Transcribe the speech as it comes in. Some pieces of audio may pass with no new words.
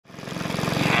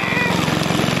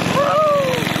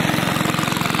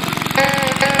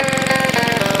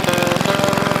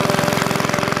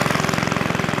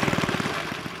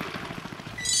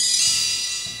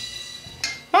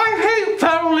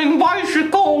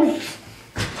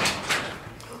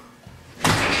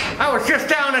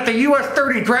down at the US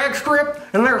 30 drag strip,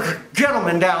 and there's a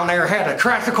gentleman down there had a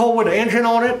tricycle with an engine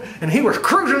on it, and he was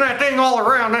cruising that thing all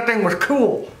around. That thing was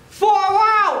cool. Far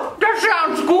out! That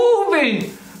sounds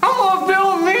groovy! I'm gonna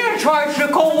build me a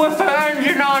tricycle with an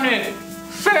engine on it.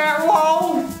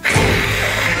 Farewell!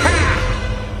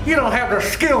 You don't have the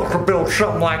skill to build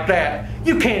something like that.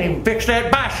 You can't even fix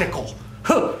that bicycle.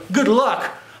 Huh, good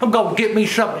luck. I'm gonna get me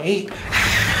something to eat.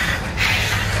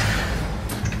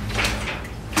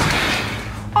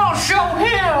 I'll show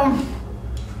him!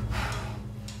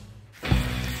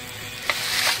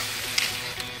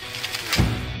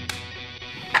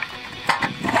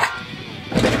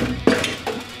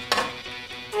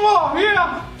 Oh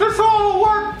yeah, this all will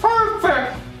work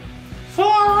perfect!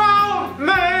 Far out,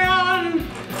 man!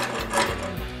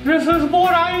 This is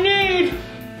what I need!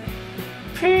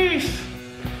 Peace!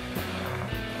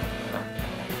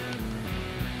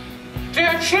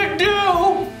 That should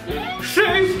do!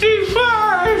 Safety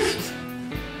first!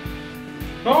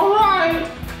 Alright!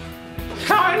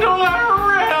 Time to let her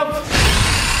rip!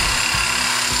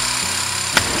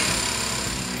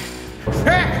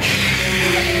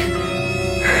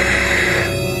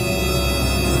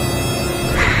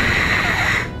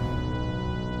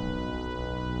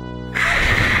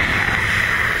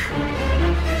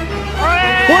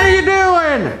 What are you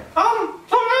doing? I'm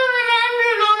putting an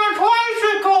engine on a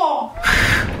tricycle!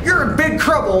 You're in big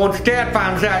trouble once Dad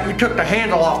finds out you took the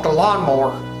handle off the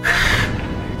lawnmower.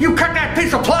 You cut that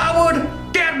piece of plywood?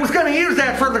 Dad was gonna use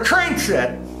that for the train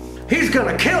set. He's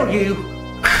gonna kill you.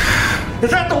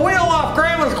 Is that the wheel off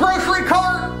Grandma's grocery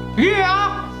cart?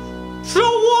 Yeah? So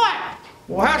what?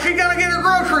 Well, how's she gonna get her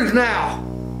groceries now?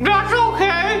 That's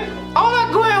okay. I'll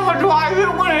let Grandma drive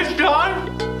it when it's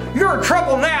done. You're in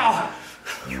trouble now.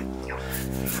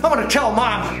 I'm gonna tell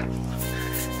Mom.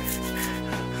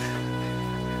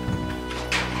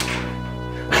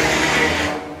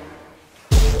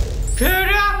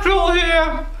 Taryl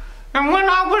here. And when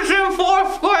I was in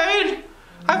 4th grade,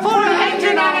 I put an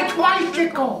engine on a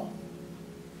tricycle.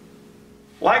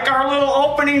 Like our little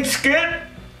opening skit?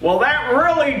 Well, that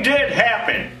really did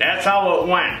happen. That's how it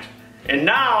went. And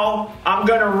now I'm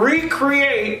gonna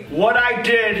recreate what I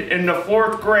did in the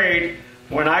 4th grade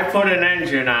when I put an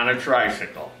engine on a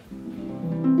tricycle.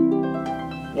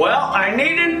 Well, I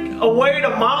needed a way to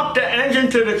mount the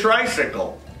engine to the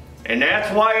tricycle. And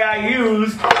that's why I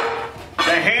used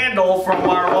the handle from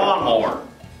our lawnmower,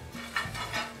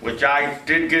 which I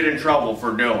did get in trouble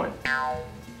for doing.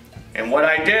 And what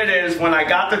I did is, when I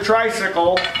got the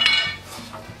tricycle,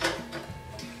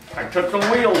 I took the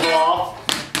wheels off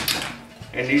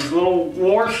and these little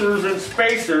washers and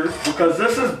spacers, because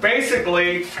this is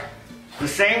basically the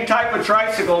same type of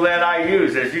tricycle that I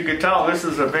use. As you can tell, this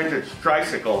is a vintage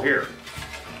tricycle here.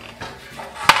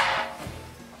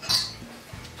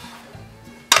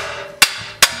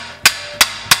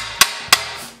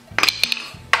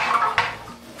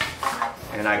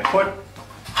 And I put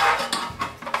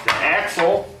the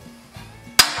axle,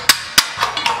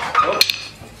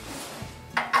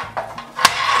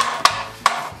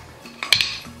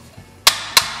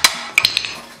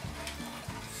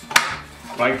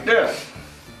 like this.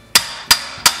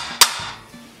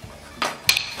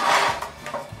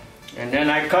 And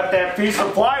then I cut that piece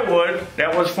of plywood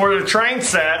that was for the train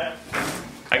set.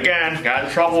 Again, got in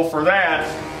trouble for that.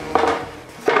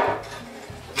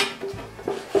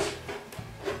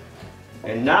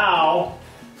 And now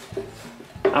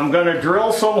I'm going to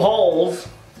drill some holes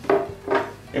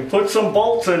and put some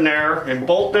bolts in there and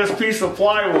bolt this piece of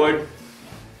plywood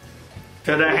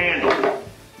to the handle.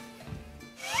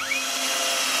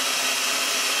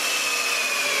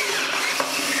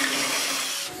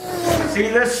 See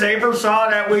this saber saw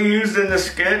that we used in the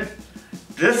skid?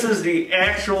 This is the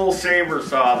actual saber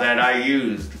saw that I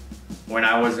used when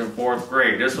I was in 4th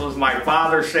grade. This was my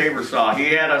father's saber saw.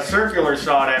 He had a circular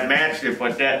saw that matched it,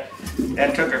 but that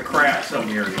took a crap some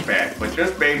years back. But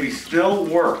this baby still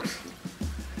works.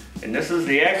 And this is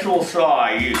the actual saw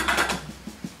I used.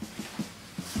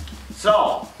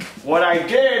 So, what I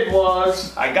did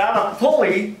was, I got a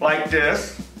pulley like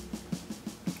this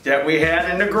that we had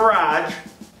in the garage,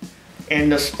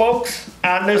 and the spokes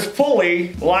on this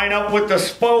pulley line up with the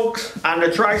spokes on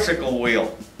the tricycle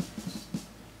wheel.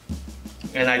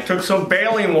 And I took some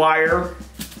baling wire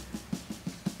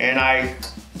and I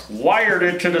wired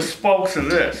it to the spokes of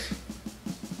this.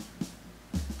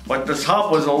 But this hub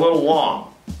was a little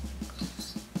long.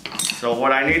 So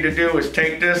what I need to do is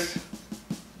take this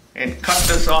and cut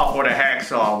this off with a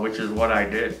hacksaw, which is what I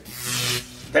did.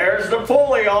 There's the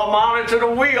pulley all mounted to the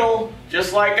wheel,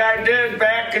 just like I did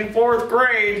back in 4th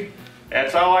grade.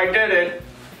 That's how I did it.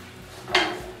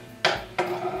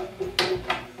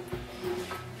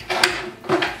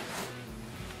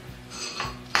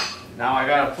 Now I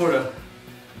gotta put a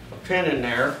pin in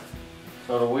there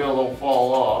so the wheel don't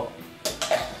fall off.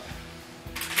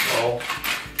 So,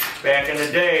 back in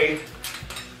the day,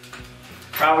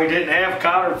 probably didn't have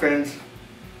cotter pins,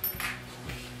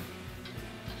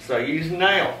 so I used a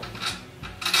nail.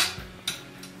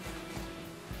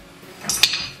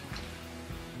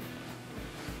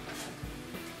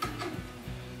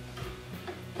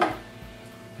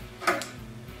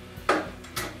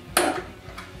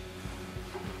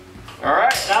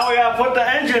 Alright, now we gotta put the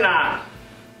engine on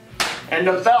and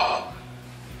the belt.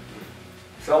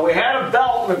 So we had a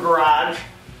belt in the garage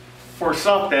for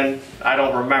something, I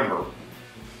don't remember.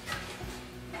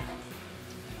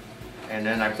 And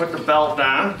then I put the belt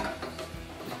on.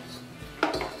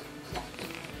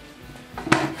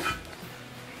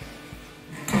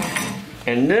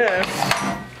 And this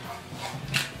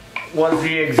was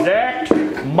the exact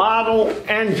model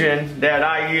engine that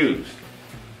I used,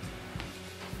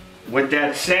 with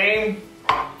that same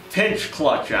pinch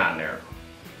clutch on there.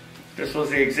 This was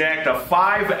the exact, a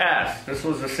 5S. This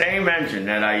was the same engine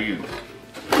that I used.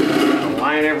 I'll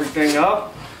line everything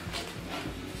up.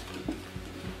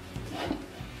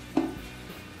 And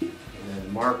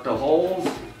then mark the holes.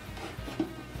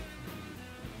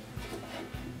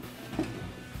 And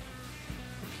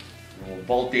we'll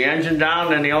bolt the engine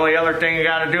down, and the only other thing you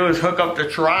gotta do is hook up the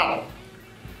throttle.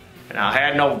 And I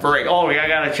had no brake. Oh, I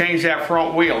gotta change that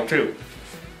front wheel too.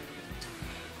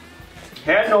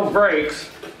 Had no brakes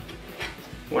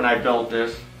when I built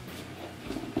this.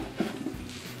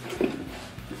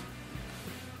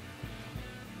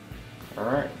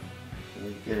 Alright, let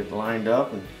me get it lined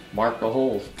up and mark the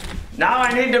holes. Now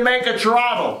I need to make a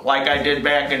throttle like I did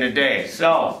back in the day.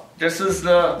 So, this is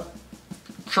the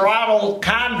throttle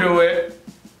conduit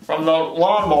from the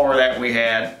lawnmower that we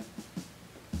had.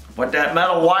 But that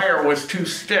metal wire was too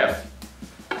stiff.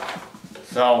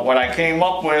 So what I came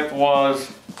up with was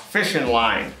fishing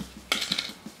line.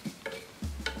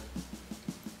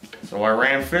 So I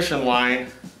ran fishing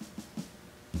line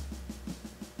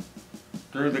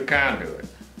through the conduit.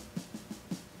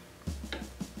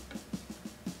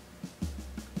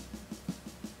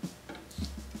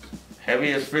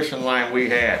 Heaviest fishing line we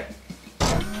had.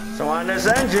 So on this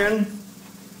engine,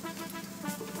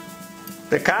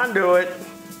 the conduit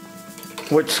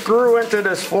would screw into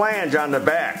this flange on the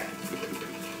back.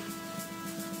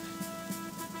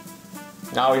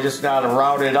 Now we just gotta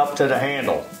route it up to the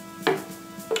handle,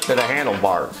 to the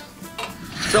handlebars.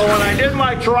 So when I did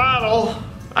my throttle,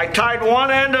 I tied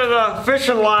one end of the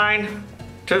fishing line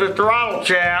to the throttle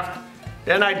shaft,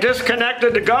 then I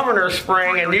disconnected the governor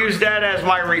spring and used that as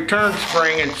my return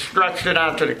spring and stretched it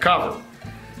onto the cover.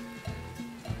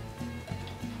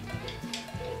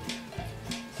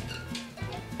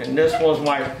 And this was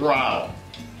my throttle.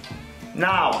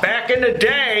 Now, back in the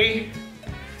day,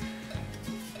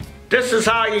 this is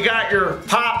how you got your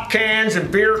pop cans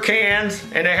and beer cans,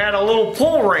 and it had a little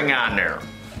pull ring on there.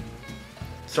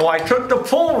 So I took the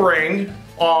pull ring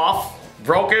off,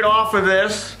 broke it off of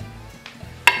this,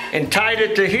 and tied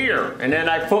it to here. And then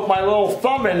I put my little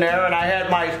thumb in there and I had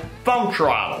my thumb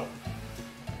throttle.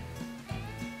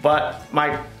 But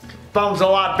my thumb's a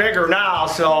lot bigger now,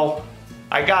 so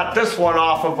I got this one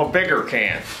off of a bigger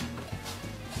can.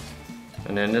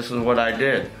 And then this is what I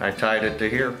did. I tied it to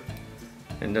here.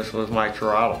 And this was my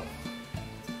throttle.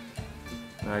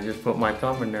 And I just put my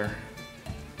thumb in there.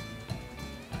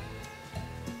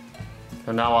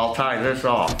 So now I'll tie this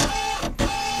off.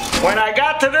 When I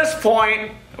got to this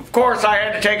point, of course I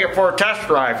had to take it for a test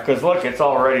drive, because look, it's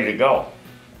all ready to go.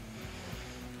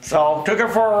 So took it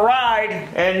for a ride,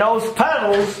 and those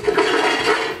pedals,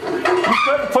 you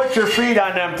couldn't put your feet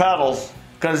on them pedals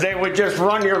because they would just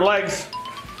run your legs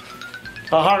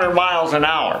 100 miles an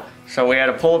hour. So we had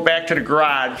to pull it back to the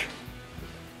garage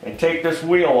and take this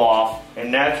wheel off,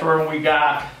 and that's where we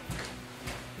got,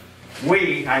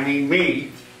 I mean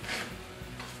me,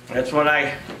 that's when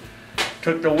I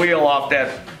took the wheel off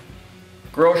that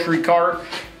grocery cart,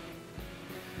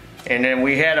 and then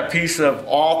we had a piece of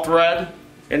all thread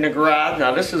in the garage.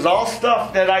 Now this is all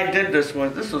stuff that I did this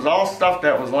with. This was all stuff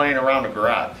that was laying around the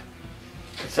garage,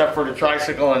 except for the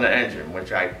tricycle and the engine,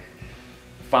 which I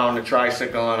found the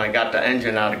tricycle and I got the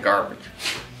engine out of garbage.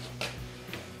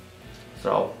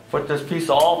 So put this piece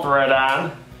of all thread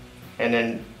on, and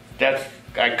then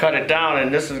I cut it down,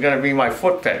 and this is going to be my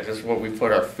foot pegs. This is what we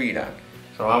put our feet on.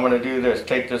 So I'm going to do this.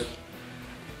 Take this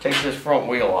front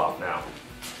wheel off now.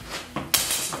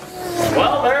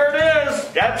 Well, there it is.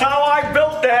 That's how I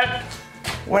built that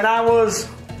when I was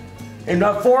in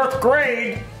the 4th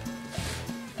grade.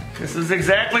 This is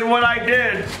exactly what I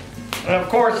did. And of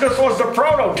course, this was the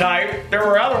prototype. There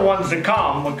were other ones to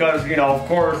come because, you know, of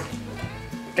course,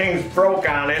 things broke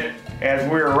on it as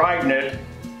we were riding it.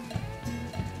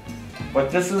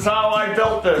 But this is how I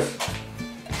built this.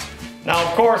 Now,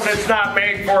 of course, it's not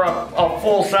made for a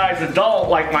full-size adult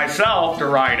like myself to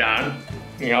ride on.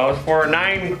 You know, it's for a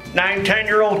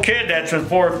 10-year-old kid that's in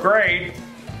 4th grade.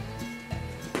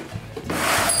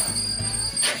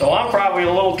 So I'm probably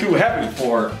a little too heavy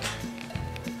for it.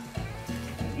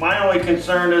 My only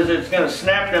concern is it's going to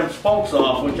snap them spokes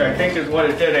off, which I think is what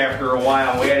it did after a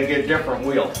while. We had to get different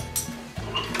wheels.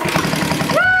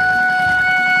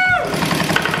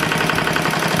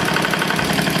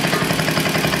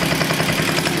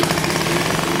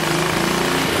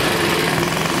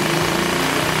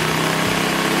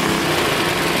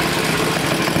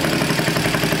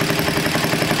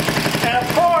 And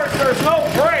of course, there's no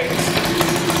brakes.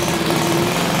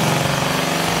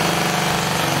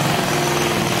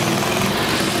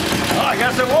 I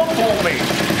guess it won't pull me.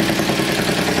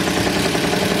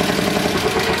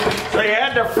 So you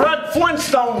had the Fred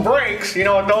Flintstone brakes. You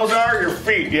know what those are? Your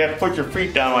feet. You have to put your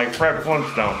feet down like Fred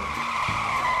Flintstone.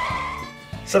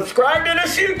 Subscribe to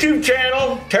this YouTube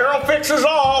channel. Taryl Fixes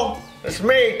All. It's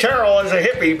me, Taryl, as a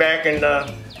hippie back in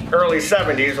the early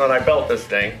 70s when I built this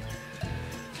thing.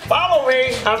 Follow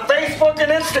me on Facebook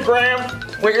and Instagram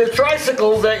with your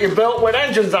tricycles that you built with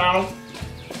engines on them.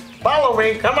 Follow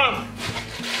me. Come on.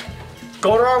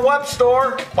 Go to our web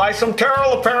store, buy some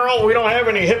Taryl apparel. We don't have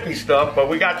any hippie stuff, but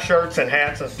we got shirts and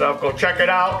hats and stuff. Go check it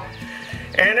out.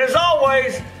 And as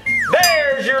always,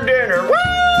 there's your dinner. Woo!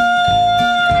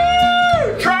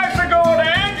 Tricycle with an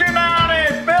engine on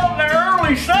it, built in the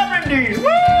early 70s. Woo!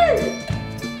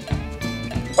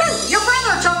 Woo! Your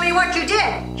brother told me what you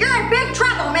did. You're in big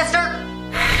trouble, mister.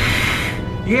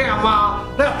 Yeah, Ma,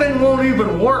 that thing won't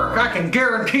even work. I can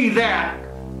guarantee that.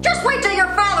 Just wait till your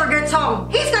father gets home.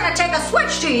 He's gonna take a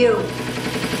switch to you.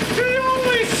 The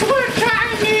only switch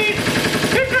I need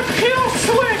is a kill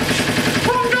switch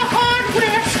from the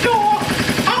hardware store.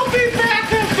 I'll be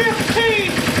back in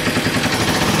 15.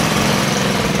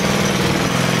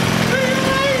 See you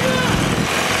later.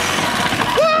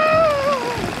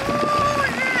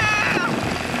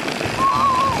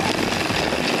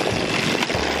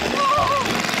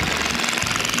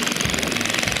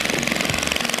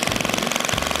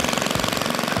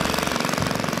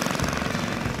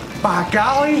 By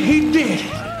golly, he did it.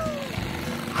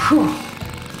 Whew.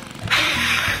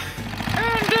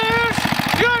 And there's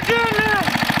your dinner.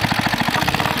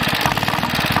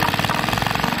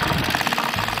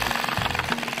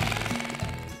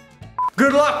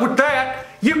 Good luck with that.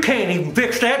 You can't even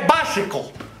fix that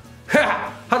bicycle.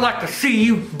 Ha! I'd like to see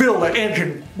you build an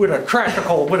engine with a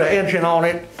tricycle with an engine on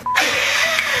it.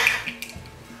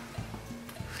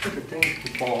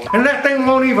 And that thing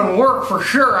won't even work for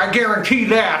sure, I guarantee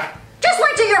that. Just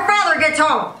wait till your father gets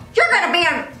home. You're gonna be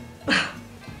in